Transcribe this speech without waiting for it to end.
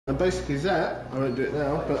And basically that, I won't do it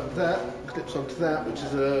now, but that clips onto that, which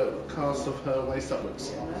is a cast of her waist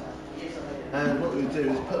upwards. And what we do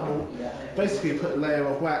is put a layer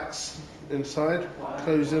of wax inside,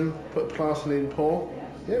 close them, put a plastiline pour.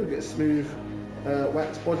 Yeah, we get a smooth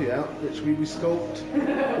wax body out, which we sculpt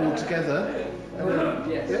all together. And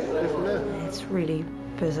go from there. It's really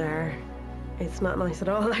bizarre. It's not nice at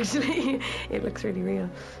all, actually. It looks really real.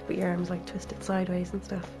 But your arm's like twisted sideways and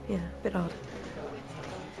stuff. Yeah, a bit odd.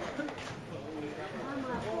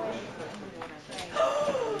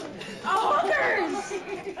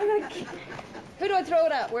 Who do I throw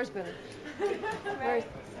it at? Where's Billy? Where's...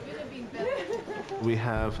 We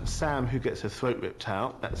have Sam, who gets her throat ripped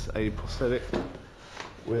out. That's a prosthetic,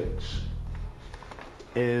 which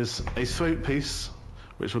is a throat piece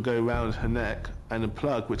which will go around her neck, and a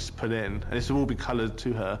plug which is put in, and this will all be coloured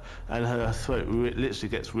to her, and her throat literally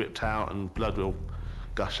gets ripped out and blood will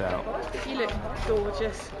gush out. You look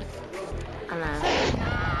gorgeous. I know.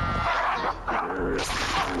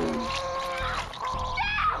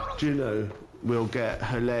 Juno will get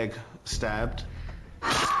her leg stabbed.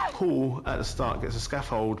 Paul, at the start, gets a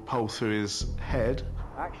scaffold pole through his head.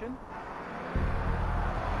 Action.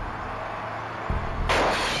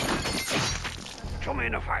 Show me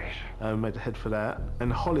in the face. Made a head for that.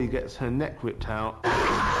 And Holly gets her neck ripped out.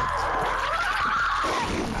 I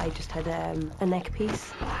just had a neck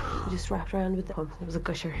piece just wrapped around with the pump. It was a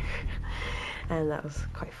gusher. And that was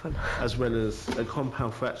quite fun. As well as a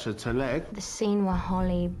compound fracture to her leg. The scene where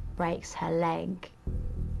Holly breaks her leg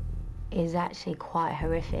is actually quite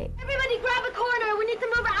horrific. Everybody grab a corner. We need to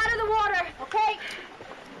move her out of the water, okay?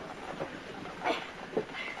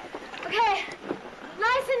 Okay,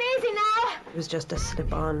 nice and easy now. It was just a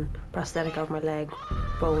slip-on prosthetic of my leg,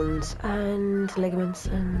 bones and ligaments,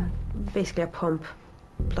 and basically a pump,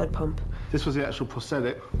 blood pump. This was the actual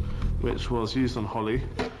prosthetic which was used on Holly,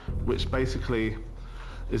 which basically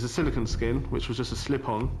is a silicone skin, which was just a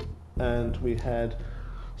slip-on, and we had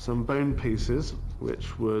some bone pieces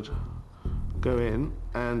which would go in,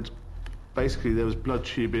 and basically there was blood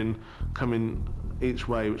tubing coming each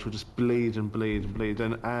way, which would just bleed and bleed and bleed,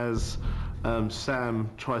 and as Sam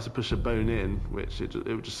tries to push a bone in, which it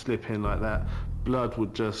would just slip in like that, blood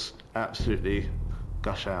would just absolutely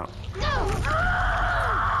gush out. No!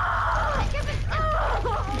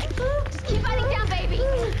 Just keep fighting down, baby.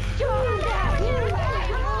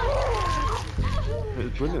 It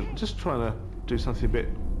was brilliant. Just trying to do something a bit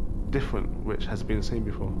different, which hasn't been seen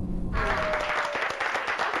before.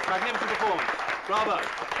 Magnificent performance. Bravo.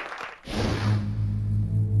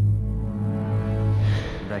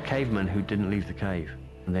 They're cavemen who didn't leave the cave,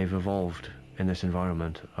 and they've evolved in this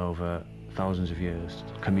environment over thousands of years.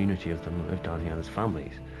 A community of them live down here as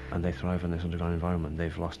families, and they thrive in this underground environment.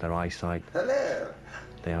 They've lost their eyesight. Hello.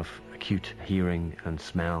 They have acute hearing and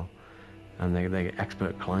smell, and they're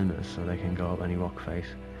expert climbers, so they can go up any rock face,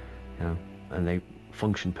 you know, and they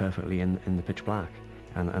function perfectly in the pitch black,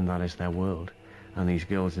 and that is their world. And these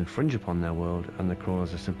girls infringe upon their world, and the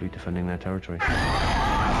crawlers are simply defending their territory.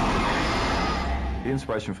 The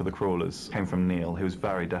inspiration for the crawlers came from Neil, who was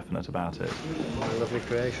very definite about it. A lovely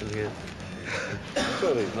creation here.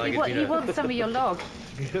 He wants some of your log.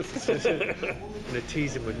 I'm going to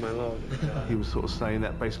tease him with my log. He was sort of saying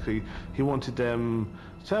that basically he wanted them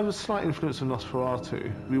to have a slight influence of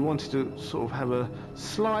Nosferatu. We wanted to sort of have a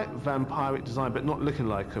slight vampiric design, but not looking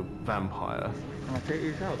like a vampire. Can I take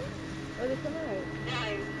these out? Oh, they come out?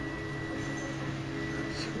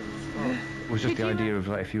 It was just the idea of,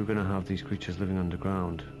 like, if you were going to have these creatures living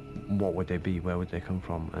underground, what would they be? Where would they come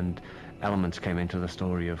from? And elements came into the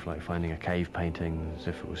story of, like, finding a cave painting as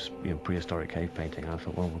if it was, you know, prehistoric cave painting. And I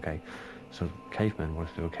thought, well, okay, so cavemen, what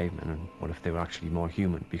if they were cavemen, and what if they were actually more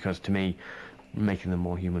human? Because to me, making them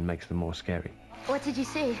more human makes them more scary. What did you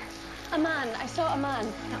see? A man. I saw a man.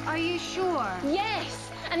 Are you sure? Yes!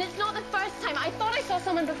 And it's not the first time. I thought I saw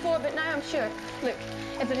someone before, but now I'm sure. Look,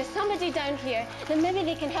 if there is somebody down here, then maybe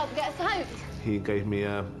they can help get us out. He gave me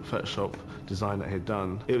a Photoshop design that he'd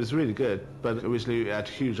done. It was really good, but originally it had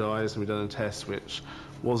huge eyes, and we'd done a test which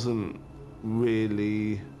wasn't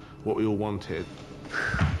really what we all wanted.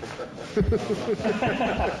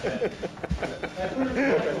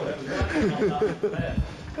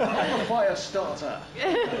 Fire starter.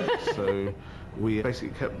 So we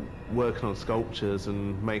basically kept working on sculptures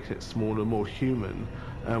and making it smaller, more human,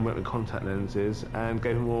 and went with contact lenses and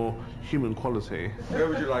gave it more human quality. Where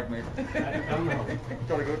would you like me?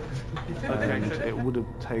 Jolly good. And it would have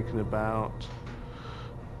taken about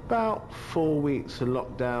 4 weeks to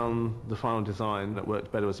lock down the final design that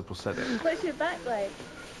worked better as a prosthetic. What's your back like?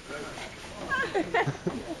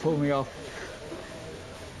 Pull me off.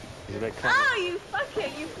 He's a bit clever. Oh, you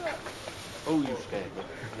fucker, you got... Oh, you scared me.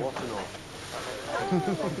 What and all. Oh, my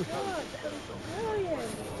God, that was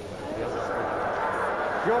brilliant.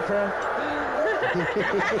 Your turn.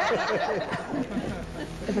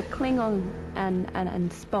 The Klingon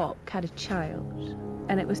and Spock had a child,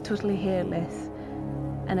 and it was totally hairless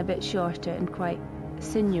and a bit shorter and quite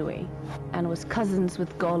sinewy, and was cousins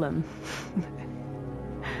with Gollum.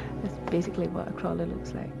 That's basically what a crawler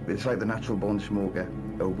looks like. It's like the natural born smoker,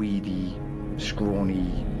 a weedy,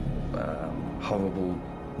 scrawny, horrible,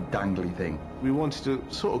 dangly thing. We wanted to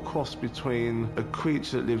sort of cross between a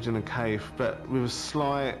creature that lived in a cave, but with a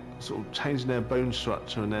slight sort of change in their bone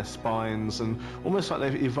structure and their spines, and almost like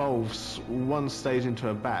they've evolved one stage into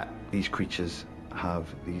a bat. These creatures have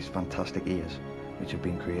these fantastic ears, which have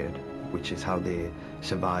been created, which is how they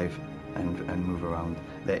survive and move around.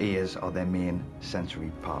 Their ears are their main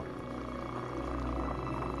sensory part.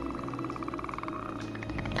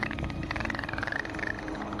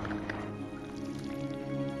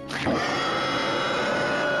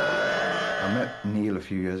 I met Neil a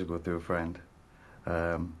few years ago through a friend,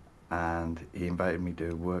 and he invited me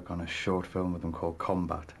to work on a short film with him called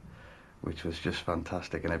Combat, which was just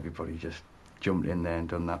fantastic, and everybody just jumped in there and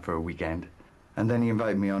done that for a weekend. And then he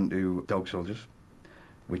invited me on to Dog Soldiers,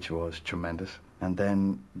 which was tremendous. And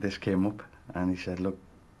then this came up, and he said, look,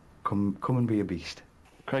 come and be a beast.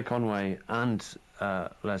 Craig Conway and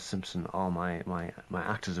Les Simpson are my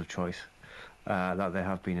actors of choice. That they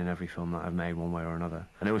have been in every film that I've made one way or another.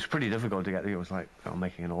 And it was pretty difficult to get there. It was like, I'm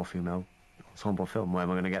making an all-female ensemble film, where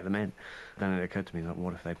am I going to get them in? Then it occurred to me that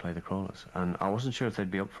what if they play the crawlers? And I wasn't sure if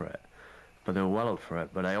they'd be up for it, but they were well up for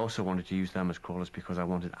it. But I also wanted to use them as crawlers because I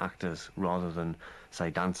wanted actors rather than,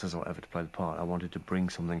 say, dancers or whatever to play the part. I wanted to bring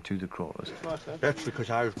something to the crawlers. That's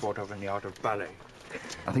because I was brought up in the art of ballet.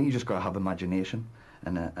 I think you just got to have imagination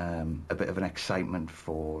and a bit of an excitement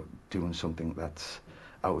for doing something that's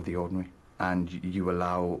out of the ordinary. And you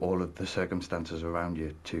allow all of the circumstances around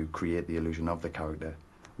you to create the illusion of the character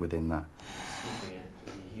within that.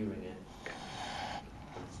 You're hearing it.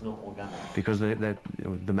 It's not organic. Because the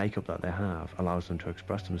makeup that they have allows them to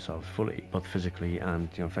express themselves fully, both physically and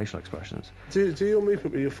facial expressions. Do your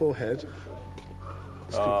movement with your forehead.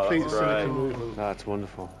 It's complete silicon movement. That's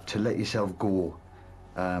wonderful. To let yourself go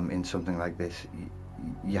in something like this,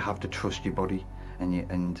 you have to trust your body.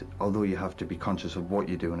 And although you have to be conscious of what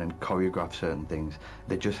you're doing and choreograph certain things,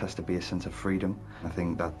 there just has to be a sense of freedom. I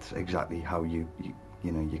think that's exactly how you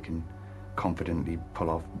can confidently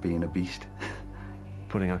pull off being a beast.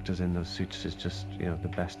 Putting actors in those suits is just,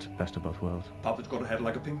 the best of both worlds. Papa's got a head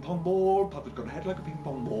like a ping pong ball. Papa's got a head like a ping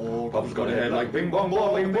pong ball. Papa's got a head like a ping pong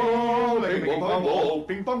ball. Ping pong, ping pong ball.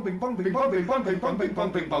 Ping pong, ping pong, ping pong, ping pong, ping pong, ping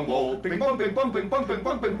pong, ping pong ball. Ping pong, ping pong, ping pong, ping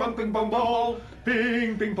pong, ping pong, ping pong ball.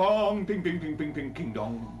 Ping, ping pong, ping, ping, ping, ping, ping, king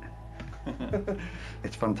dong.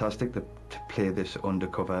 It's fantastic to play this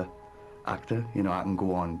undercover actor. I can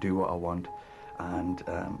go on, do what I want, and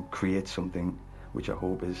create something which I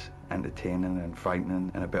hope is entertaining and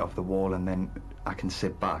frightening and a bit off the wall, and then I can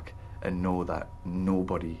sit back and know that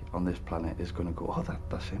nobody on this planet is going to go, oh,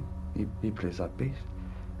 that's him. He plays that beast.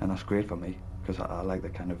 And that's great for me, because I like the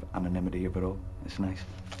kind of anonymity of it all. It's nice.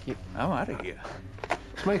 I'm out of here.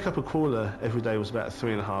 To make up a crawler every day was about a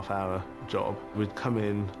 3.5-hour job. We'd come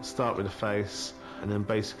in, start with the face, and then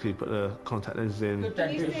basically put the contact lenses in.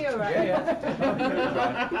 Can you see all right?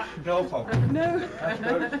 Yeah. No problem. No. That's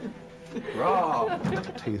good. Raw.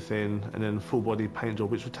 Teeth in, and then full body paint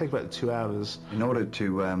job, which would take about 2 hours. In order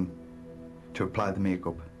to apply the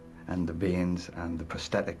makeup and the veins and the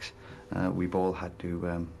prosthetics, we've all had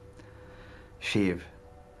to shave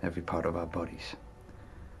every part of our bodies,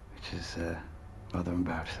 which is rather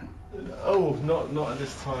embarrassing. Oh, not at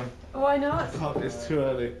this time. Why not? It's too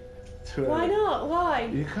early. Why not? Why?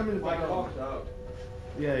 You come in by out.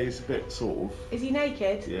 Yeah, he's a bit sort of. Is he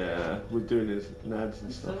naked? Yeah, we're doing his nads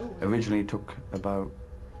and stuff. Originally it took about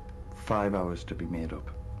 5 hours to be made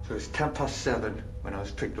up. So it's 7:10 when I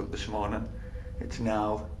was picked up this morning. It's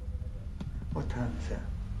now... What time is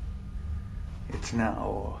it? It's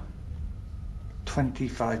now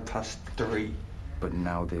 3:25. But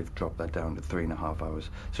now they've dropped that down to 3.5 hours.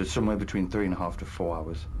 So it's somewhere between 3.5 to 4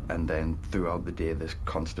 hours. And then throughout the day there's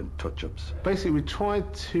constant touch-ups. Basically, we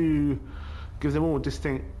tried to give them all a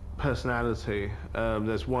distinct personality.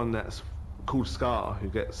 There's one that's called Scar, who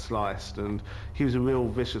gets sliced, and he was a real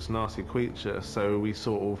vicious, nasty creature, so we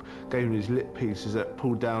sort of gave him these lip pieces that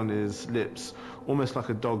pulled down his lips, almost like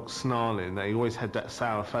a dog snarling, that he always had that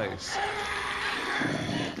sour face.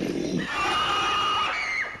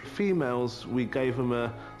 females, we gave them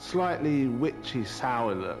a slightly witchy,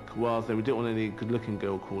 sour look, whilst we didn't want any good-looking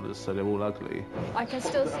girl crawlers, so they're all ugly. I can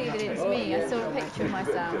still see that it's me. I saw a picture of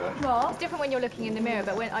myself. What? It's different when you're looking in the mirror,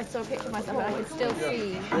 but when I saw a picture of myself, I could still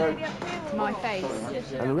see my face.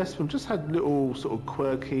 And the rest of them just had little sort of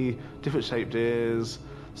quirky, different shaped ears.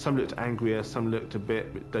 Some looked angrier, some looked a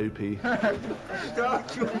bit dopey.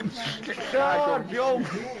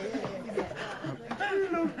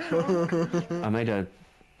 I made a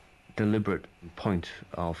deliberate point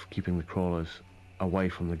of keeping the crawlers away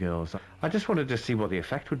from the girls. I just wanted to see what the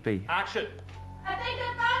effect would be. Action! I think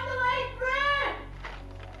I found the light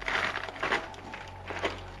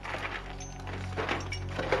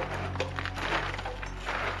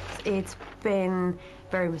broom! It's been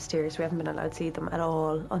very mysterious. We haven't been allowed to see them at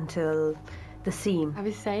all until the scene. I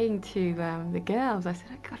was saying to the girls, I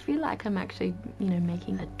said, I feel like I'm actually,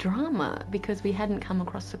 making a drama, because we hadn't come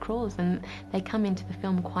across the crawlers and they come into the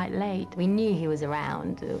film quite late. We knew he was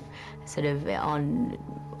around, sort of on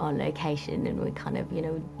location, and we kind of,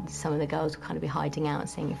 some of the girls would kind of be hiding out,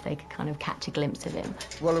 seeing if they could kind of catch a glimpse of him.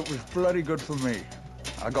 Well, it was bloody good for me.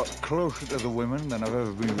 I got closer to the women than I've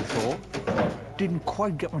ever been before. Didn't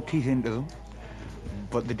quite get my teeth into them,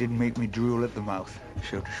 but they did make me drool at the mouth,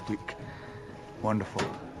 so to speak. Wonderful.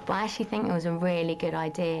 But I actually think it was a really good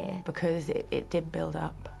idea. Because it did build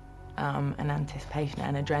up an anticipation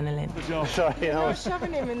and adrenaline. Sorry, You're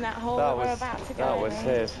shoving him in that hole that we're about to go in.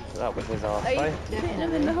 That was his arse, Are you dipping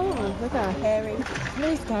him in the hole? Look how hairy.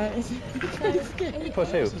 Please don't. Put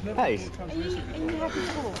who? Hey. Are you happy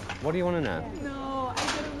to walk? What do you want to know? No, I'm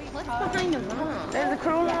going to reach What's behind the wall? There's a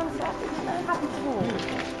crawler outside. Happy to walk.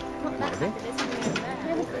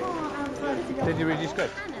 Did you read your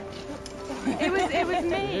script? It was me.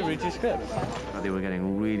 Did you read your script? They were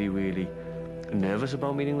getting really, really nervous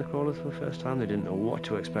about meeting the crawlers for the first time. They didn't know what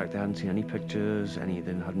to expect. They hadn't seen any pictures, they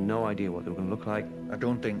had no idea what they were going to look like. I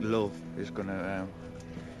don't think love is going to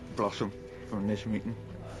blossom from this meeting.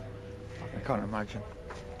 I can't imagine.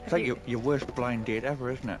 It's like your worst blind date ever,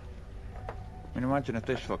 isn't it? I mean, imagine if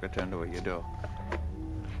this fucker turned up at your door.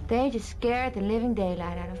 They just scared the living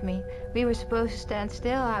daylight out of me. We were supposed to stand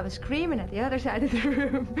still. I was screaming at the other side of the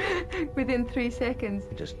room within 3 seconds.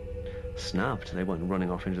 They just snapped. They went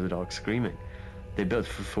running off into the dark screaming. They built,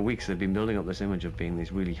 for weeks, they'd been building up this image of being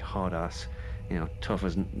these really hard-ass, tough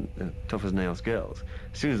as nails girls.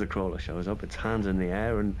 As soon as the crawler shows up, it's hands in the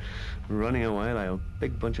air and running away like a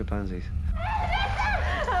big bunch of pansies. Oh,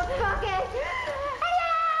 fuck it!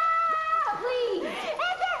 Hello! Please! Is there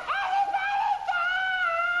anybody there?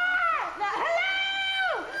 No,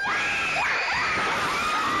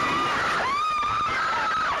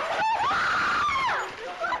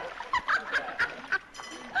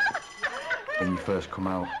 When you first come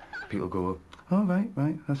out, people go, oh, right,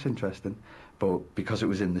 that's interesting. But because it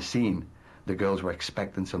was in the scene, the girls were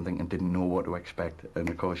expecting something and didn't know what to expect. And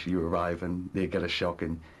of course, you arrive and they get a shock,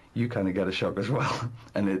 and you kind of get a shock as well.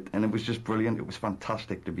 and it was just brilliant. It was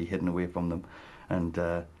fantastic to be hidden away from them, and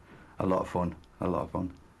a lot of fun.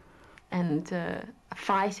 And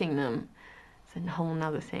fighting them is a whole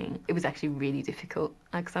nother thing. It was actually really difficult,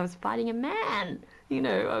 because I was fighting a man.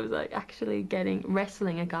 I was like actually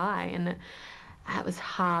wrestling a guy, and that was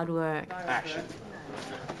hard work. Action.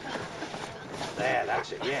 There,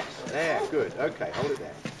 that's it, yes. There, good. Okay, hold it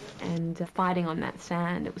there. And fighting on that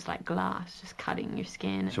sand, it was like glass, just cutting your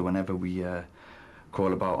skin. So whenever we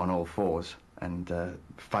crawl about on all fours and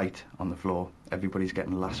fight on the floor, everybody's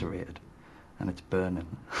getting lacerated, and it's burning,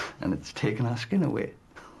 and it's taking our skin away.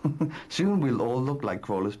 Soon we'll all look like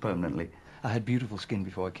crawlers permanently. I had beautiful skin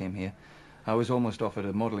before I came here. I was almost offered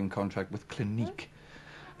a modelling contract with Clinique.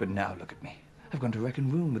 But now look at me. I've gone to wreck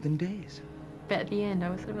and ruin within days. But at the end, I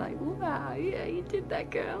was sort of like, wow, yeah, you did that,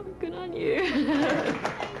 girl. Good on you.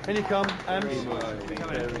 In you come,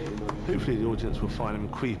 Hopefully the audience will find them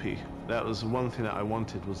creepy. That was one thing that I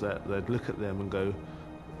wanted, was that they'd look at them and go,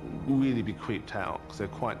 really be creeped out, because they're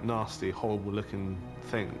quite nasty, horrible looking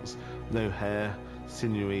things. No hair,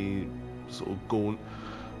 sinewy, sort of gaunt.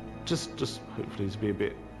 Just hopefully to be a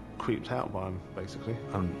bit creeped out by them, basically.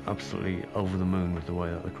 I'm absolutely over the moon with the way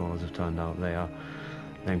that the crawlers have turned out. They're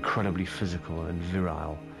incredibly physical and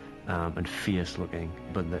virile, and fierce looking,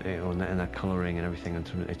 but and their colouring and everything, and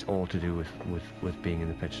it's all to do with being in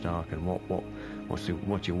the pitch dark. And what's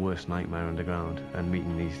your worst nightmare underground? And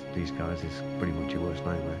meeting these guys is pretty much your worst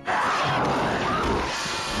nightmare.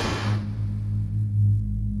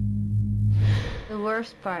 The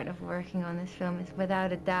worst part of working on this film is,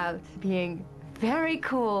 without a doubt, being very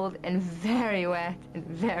cold and very wet and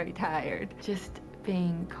very tired. Just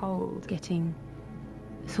being cold, getting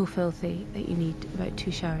so filthy that you need about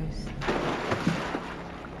 2 showers.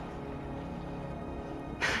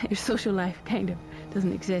 Your social life kind of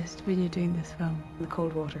doesn't exist when you're doing this film. The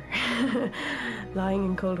cold water. Lying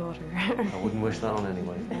in cold water. I wouldn't wish that on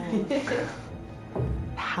anyone.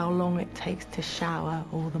 How long it takes to shower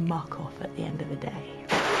all the muck off at the end of the day.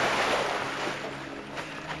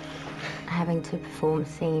 Having to perform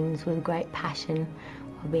scenes with great passion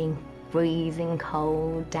while being freezing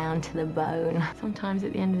cold down to the bone. Sometimes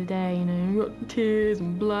at the end of the day, you know, you've got tears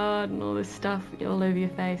and blood and all this stuff all over your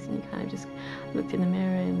face, and you kind of just looked in the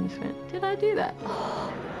mirror and just went, did I do that?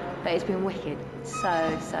 But it's been wicked.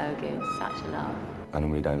 So good. Such a laugh. I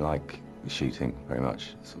normally don't like shooting very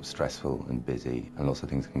much. It's sort of stressful and busy, and lots of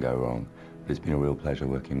things can go wrong. But it's been a real pleasure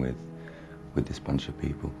working with this bunch of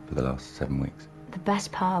people for the last 7 weeks. The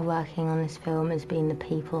best part of working on this film has been the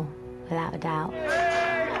people, without a doubt.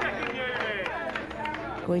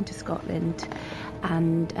 Going to Scotland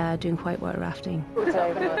and doing whitewater rafting.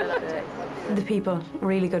 The people,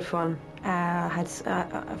 really good fun. I've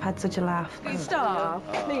had such a laugh. Please stop,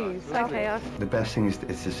 please. Okay. The best thing is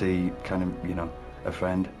to see kind of, you know, a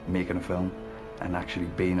friend making a film and actually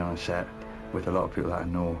being on a set with a lot of people that I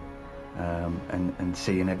know, and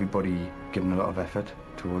seeing everybody giving a lot of effort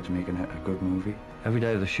towards making a good movie. Every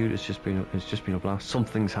day of the shoot it's just been a blast.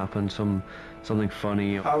 Something's happened, something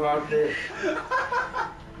funny. How about this?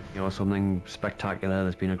 You know, something spectacular.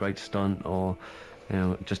 There's been a great stunt, or you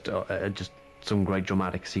know, just some great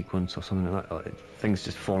dramatic sequence or something like that. Things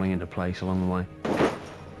just falling into place along the way.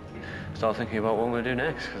 Start thinking about what I'm going to do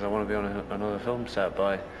next, because I want to be on another film set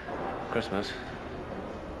by Christmas,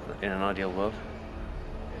 in an ideal world.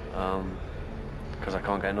 Because I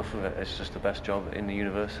can't get enough of it. It's just the best job in the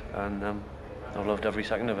universe, and I've loved every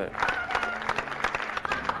second of it.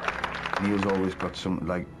 Neil's always got some,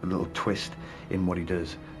 like, a little twist in what he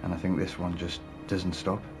does, and I think this one just doesn't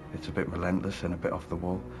stop. It's a bit relentless and a bit off the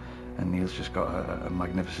wall, and Neil's just got a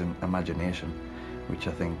magnificent imagination, which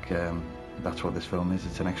I think that's what this film is.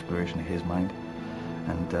 It's an exploration of his mind,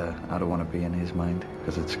 and I don't want to be in his mind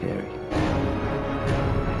because it's scary. No,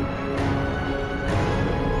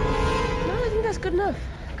 I think that's good enough.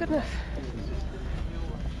 Good enough.